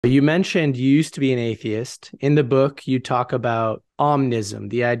You mentioned you used to be an atheist. In the book, you talk about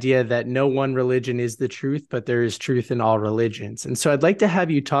omnism, the idea that no one religion is the truth, but there is truth in all religions. And so I'd like to have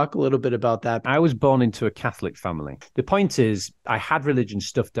you talk a little bit about that. I was born into a Catholic family. The point is, I had religion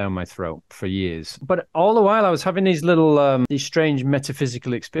stuffed down my throat for years. But all the while, I was having these strange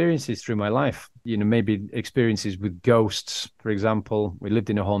metaphysical experiences through my life. You know, maybe experiences with ghosts, for example. We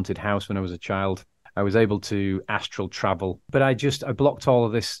lived in a haunted house when I was a child. I was able to astral travel, but I blocked all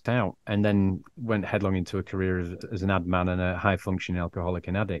of this out and then went headlong into a career as an ad man and a high functioning alcoholic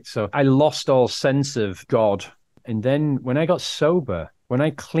and addict. So I lost all sense of God. And then when I got sober, when I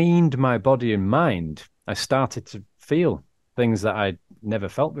cleaned my body and mind, I started to feel things that I'd never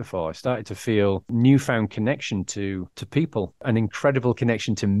felt before. I started to feel newfound connection to people, an incredible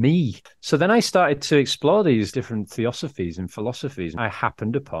connection to me. So then I started to explore these different theosophies and philosophies. I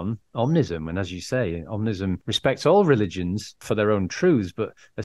happened upon Omnism. And as you say, Omnism respects all religions for their own truths, but